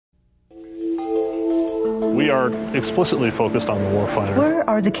We are explicitly focused on the warfighter. Where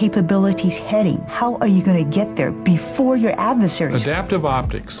are the capabilities heading? How are you going to get there before your adversaries? Adaptive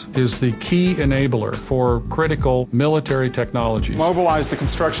optics is the key enabler for critical military technologies. Mobilize the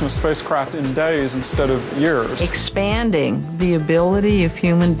construction of spacecraft in days instead of years. Expanding the ability of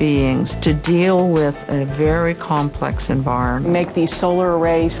human beings to deal with a very complex environment. Make these solar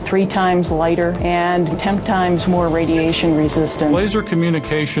arrays 3 times lighter and 10 times more radiation resistant. Laser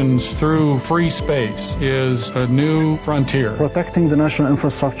communications through free space is a new frontier. Protecting the national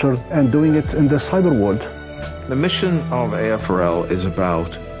infrastructure and doing it in the cyber world. The mission of AFRL is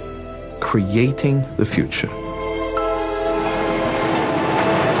about creating the future.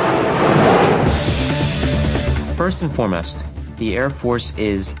 First and foremost, the Air Force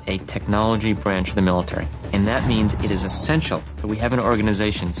is a technology branch of the military, and that means it is essential that we have an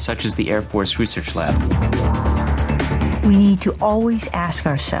organization such as the Air Force Research Lab. We need to always ask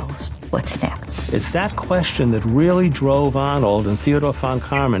ourselves, what's next? It's that question that really drove Arnold and Theodore von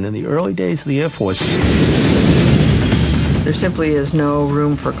Karman in the early days of the Air Force. There simply is no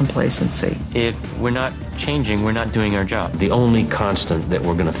room for complacency. If we're not changing, we're not doing our job. The only constant that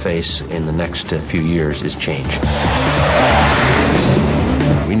we're going to face in the next few years is change.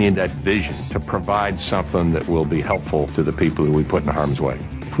 We need that vision to provide something that will be helpful to the people who we put in harm's way.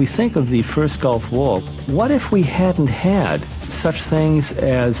 If we think of the first Gulf War, what if we hadn't had such things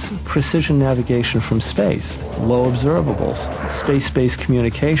as precision navigation from space, low observables, space-based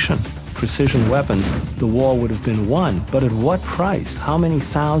communication, precision weapons? The war would have been won, but at what price? How many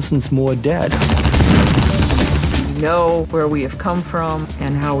thousands more dead? We know where we have come from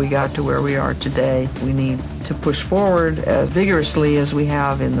and how we got to where we are today. We need to push forward as vigorously as we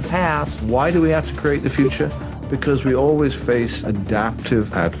have in the past. Why do we have to create the future? Because we always face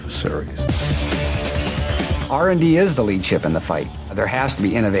adaptive adversaries. R&D is the lead ship in the fight. There has to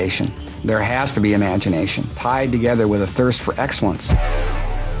be innovation. There has to be imagination, tied together with a thirst for excellence.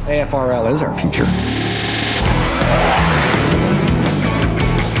 AFRL is our future.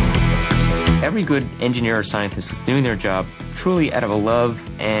 Every good engineer or scientist is doing their job truly out of a love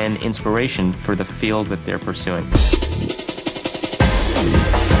and inspiration for the field that they're pursuing.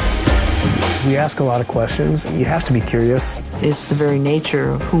 We ask a lot of questions. You have to be curious. It's the very nature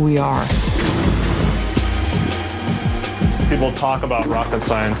of who we are. People talk about rocket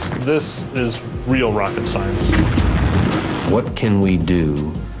science. This is real rocket science. What can we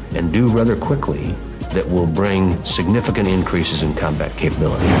do, and do rather quickly, that will bring significant increases in combat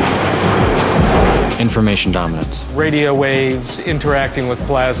capability? Information dominance. Radio waves interacting with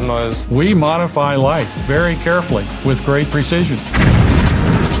plasmas. We modify light very carefully with great precision.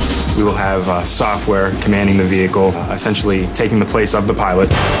 We will have software commanding the vehicle, essentially taking the place of the pilot.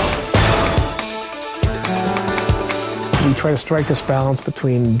 We try to strike this balance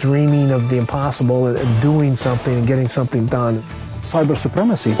between dreaming of the impossible and doing something and getting something done. Cyber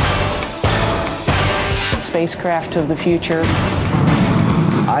supremacy. Spacecraft of the future.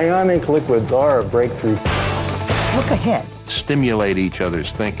 Ionic liquids are a breakthrough. Look ahead. Stimulate each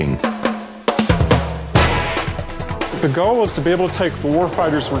other's thinking. The goal is to be able to take the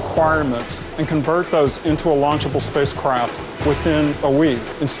warfighter's requirements and convert those into a launchable spacecraft within a week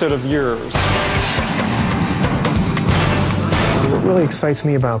instead of years. What really excites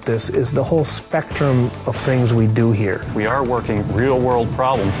me about this is the whole spectrum of things we do here. We are working real-world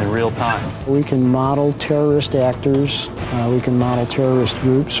problems in real time. We can model terrorist actors. We can model terrorist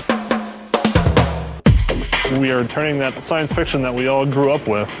groups. We are turning that science fiction that we all grew up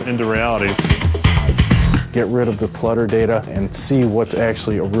with into reality. Get rid of the clutter data and see what's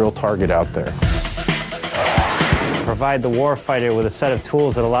actually a real target out there. Provide the warfighter with a set of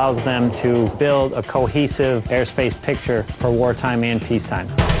tools that allows them to build a cohesive airspace picture for wartime and peacetime.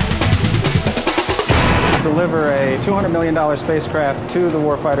 Deliver a $200 million spacecraft to the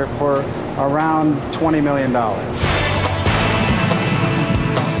warfighter for around $20 million.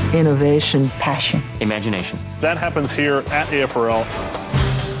 Innovation, passion, imagination. That happens here at AFRL.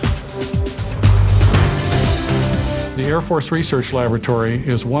 The Air Force Research Laboratory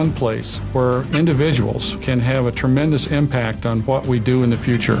is one place where individuals can have a tremendous impact on what we do in the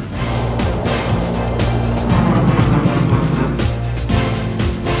future.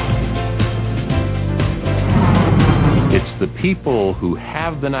 It's the people who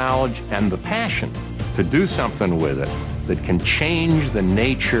have the knowledge and the passion to do something with it that can change the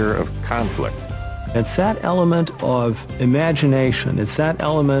nature of conflict. It's that element of imagination. It's that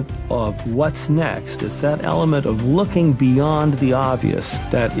element of what's next. It's that element of looking beyond the obvious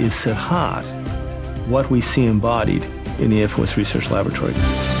that is at heart what we see embodied in the Air Force Research Laboratory.